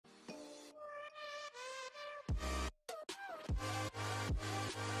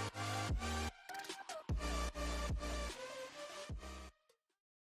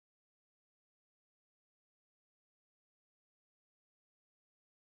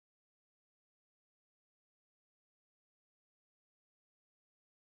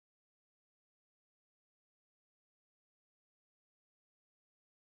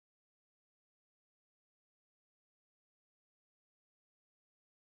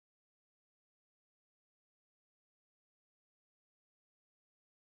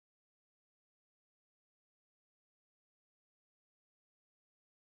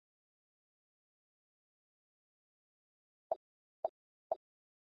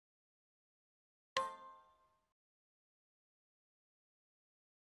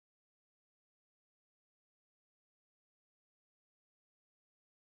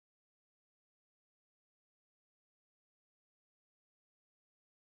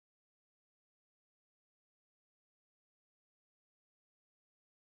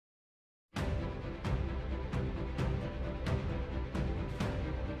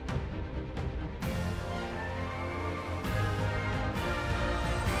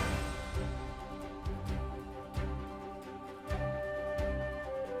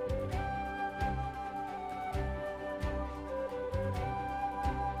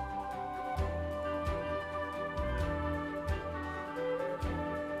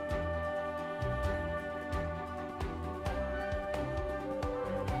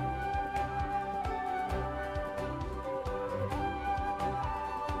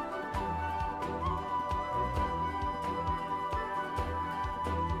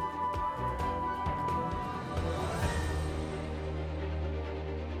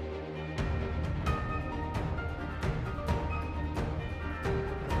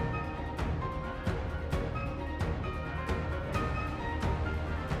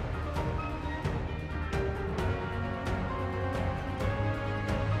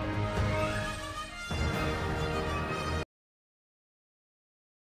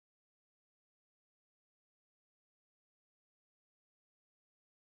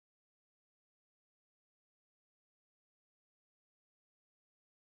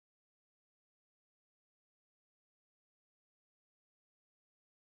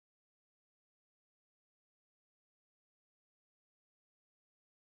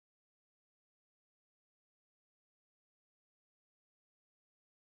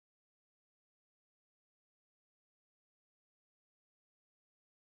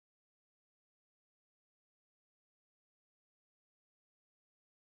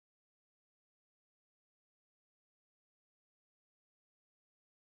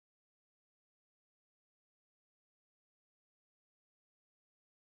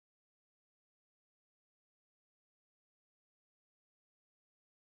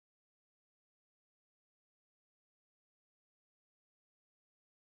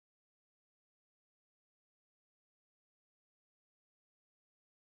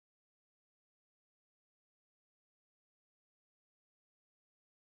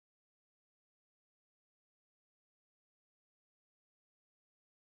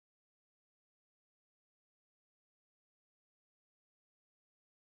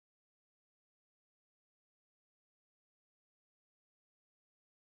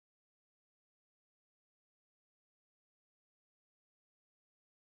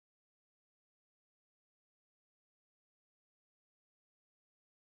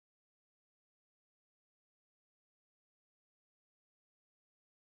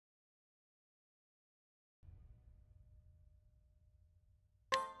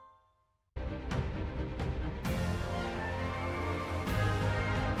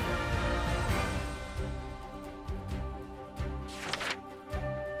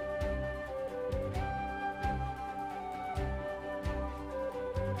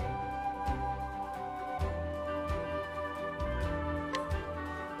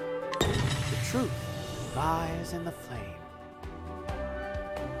truth lies in the flame.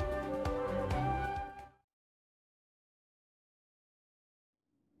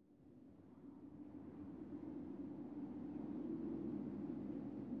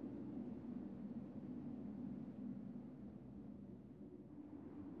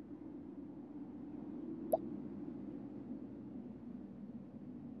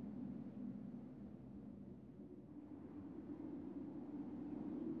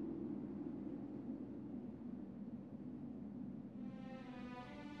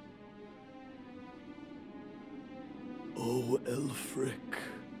 O Elfric,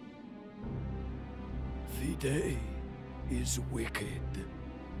 the day is wicked.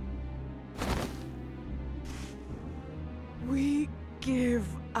 We give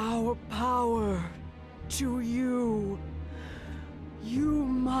our power to you. You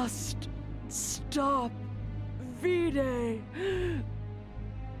must stop V-Day.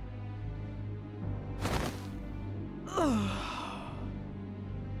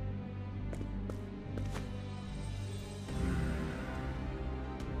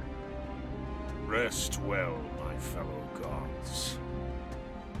 Rest well, my fellow gods.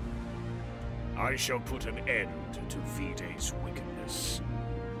 I shall put an end to V-Day's wickedness.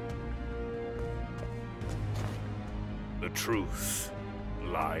 The truth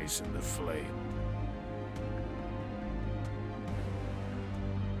lies in the flame.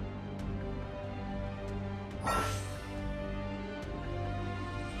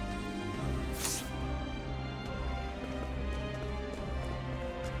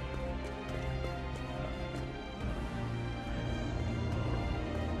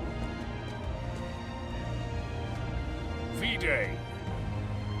 V-Day,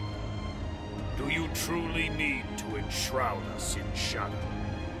 do you truly need to enshroud us in shadow?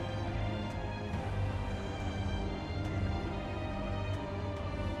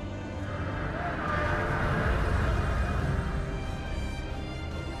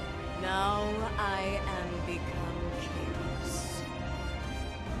 Now I am become chaos,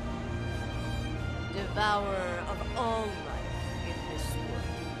 devourer of all life in this world.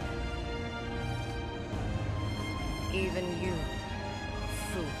 Even you,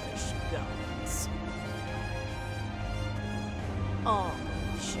 foolish gods. All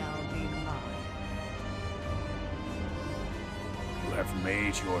shall be mine. You have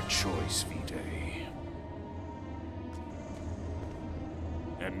made your choice, V-Day.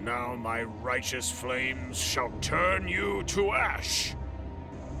 And now my righteous flames shall turn you to ash!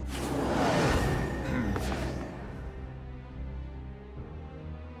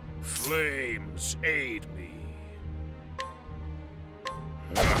 Flames, aid me.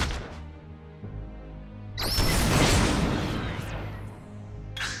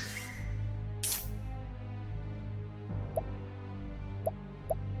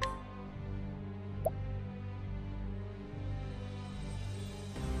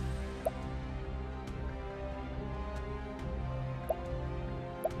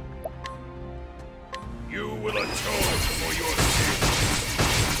 You will atone for your sins.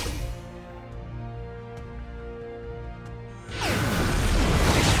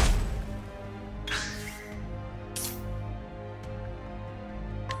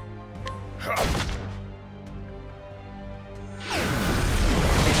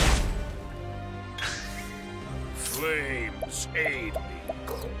 Flames, aid me.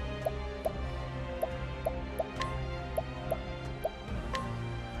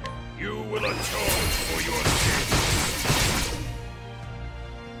 You will atone for your sins.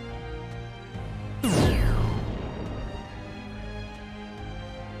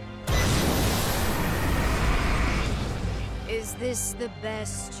 Is this the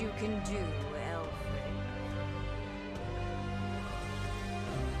best you can do, Elfric?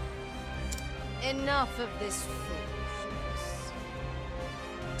 Enough of this foolishness.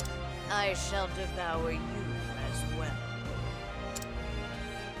 I shall devour you as well.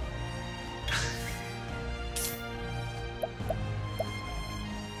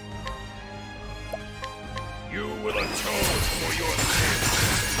 You will atone for your sins.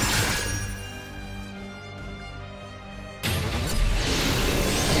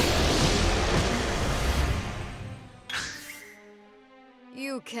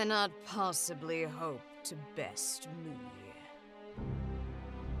 You cannot possibly hope to best me.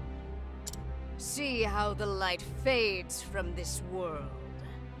 See how the light fades from this world.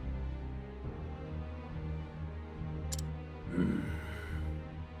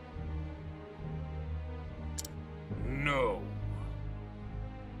 No.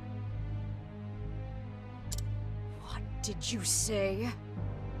 What did you say?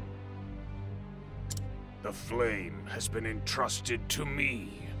 The flame has been entrusted to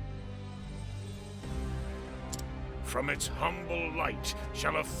me. From its humble light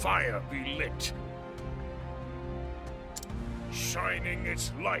shall a fire be lit, shining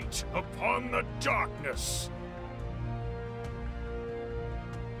its light upon the darkness.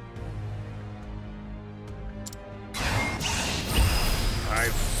 I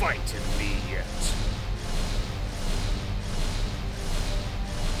fight in me yet.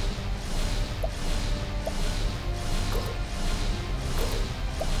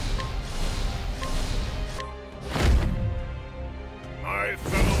 My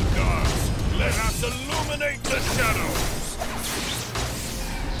fellow gods, let us illuminate the shadows!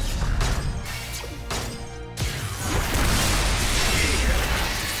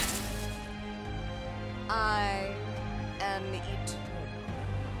 I am eternal.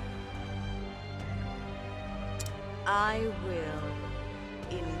 I will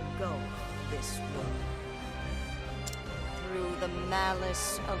engulf this world through the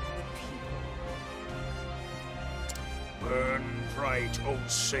malice of the people. Burn bright, O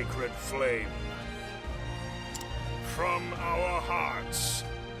sacred flame, from our hearts.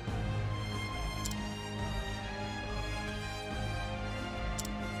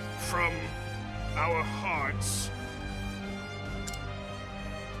 From our hearts.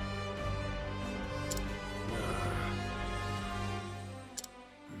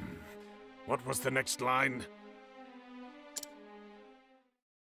 What was the next line?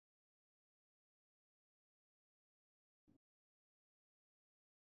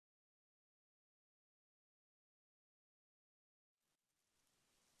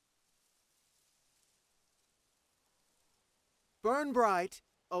 Burn bright,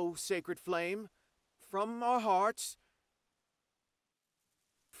 O sacred flame, from our hearts.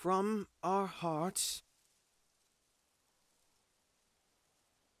 From our hearts.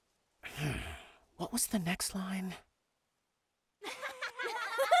 What was the next line? You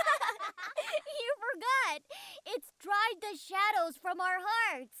forgot! It's dried the shadows from our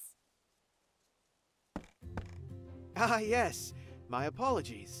hearts! Ah, yes. My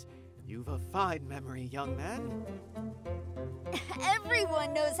apologies. You've a fine memory, young man.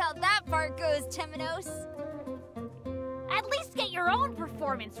 Everyone knows how that part goes, Temenos! At least get your own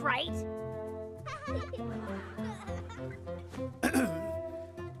performance right!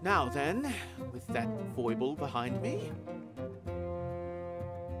 Now then, with that foible behind me.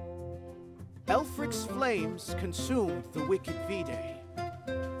 Elfric's flames consumed the wicked Vide,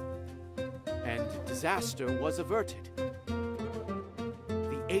 and disaster was averted.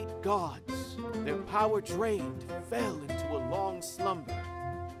 The 8 gods, their power drained, fell into a long slumber.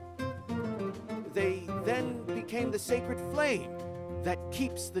 They then became the sacred flame that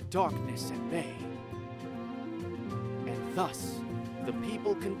keeps the darkness at bay. And thus, the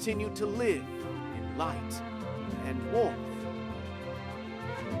people continue to live in light and warmth.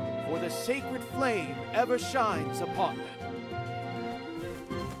 For the sacred flame ever shines upon them.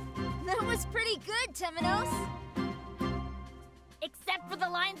 That was pretty good, Temenos! Except for the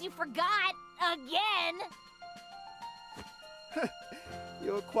lines you forgot, again!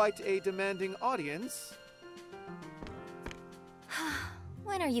 You're quite a demanding audience.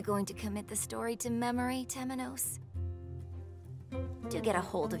 When are you going to commit the story to memory, Temenos? Do get a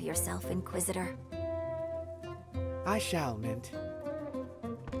hold of yourself, Inquisitor. I shall, Mint.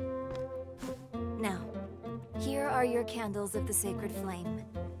 Now, here are your candles of the sacred flame.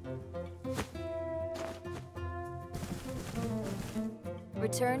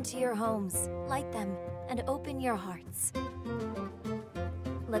 Return to your homes, light them, and open your hearts.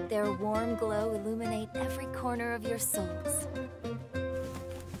 Let their warm glow illuminate every corner of your souls.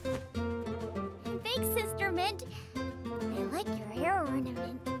 Thanks, Sister Mint. I like your hair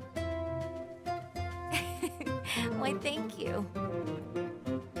ornament. Why, thank you.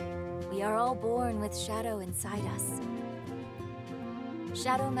 We are all born with shadow inside us.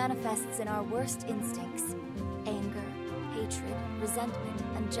 Shadow manifests in our worst instincts: anger, hatred, resentment,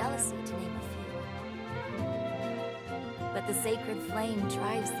 and jealousy, to name a few. But the sacred flame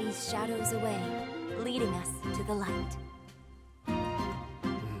drives these shadows away, leading us to the light.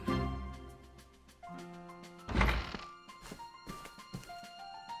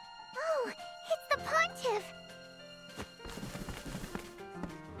 Oh, it's the Pontiff!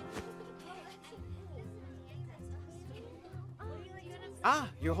 Ah,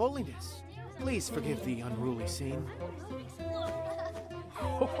 Your Holiness. Please forgive the unruly scene.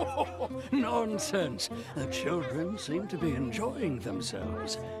 Nonsense. The children seem to be enjoying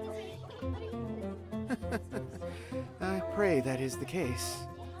themselves. I pray that is the case.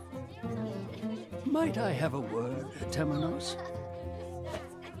 Might I have a word, Temenos?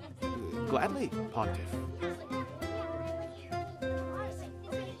 Gladly, Pontiff.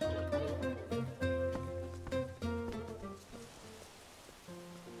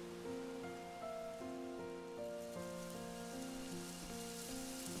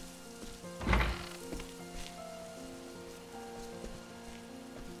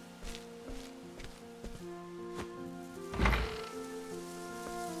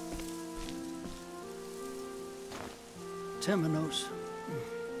 Temenos,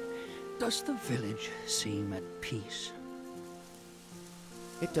 does the village seem at peace?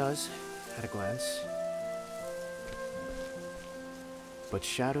 It does, at a glance. But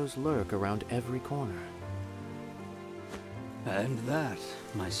shadows lurk around every corner. And that,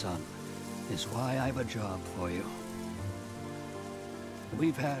 my son, is why I've a job for you.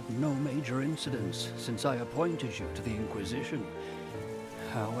 We've had no major incidents since I appointed you to the Inquisition.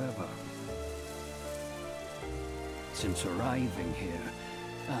 However, since arriving here,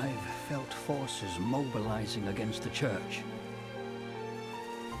 I've felt forces mobilizing against the Church.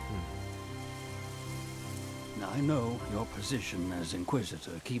 I know your position as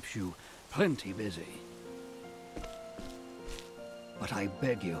Inquisitor keeps you plenty busy. But I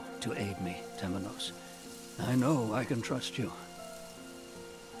beg you to aid me, Temenos. I know I can trust you.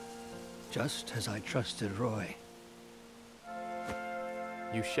 Just as I trusted Roy.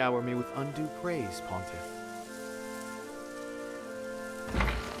 You shower me with undue praise, Pontiff.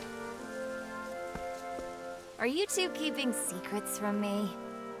 Are you two keeping secrets from me?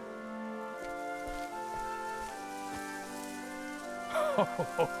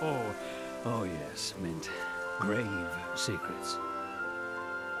 Oh yes, Mint. Grave secrets.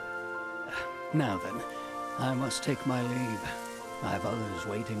 Now then, I must take my leave. I've others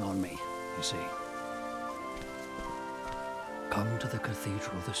waiting on me, you see. Come to the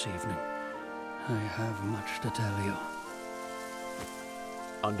cathedral this evening. I have much to tell you.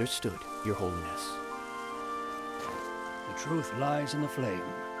 Understood, Your Holiness. The truth lies in the flame.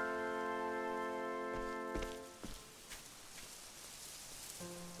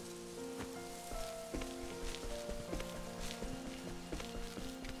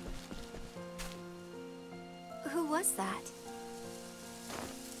 Who was that?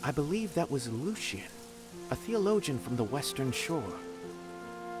 I believe that was Lucian, a theologian from the Western Shore.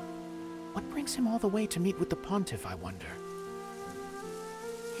 What brings him all the way to meet with the Pontiff, I wonder?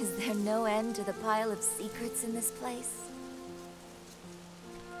 Is there no end to the pile of secrets in this place?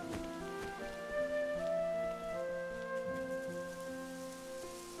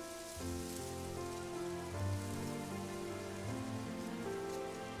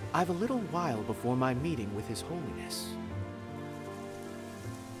 I've a little while before my meeting with His Holiness.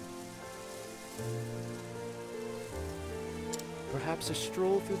 Perhaps a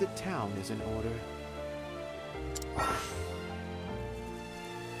stroll through the town is in order.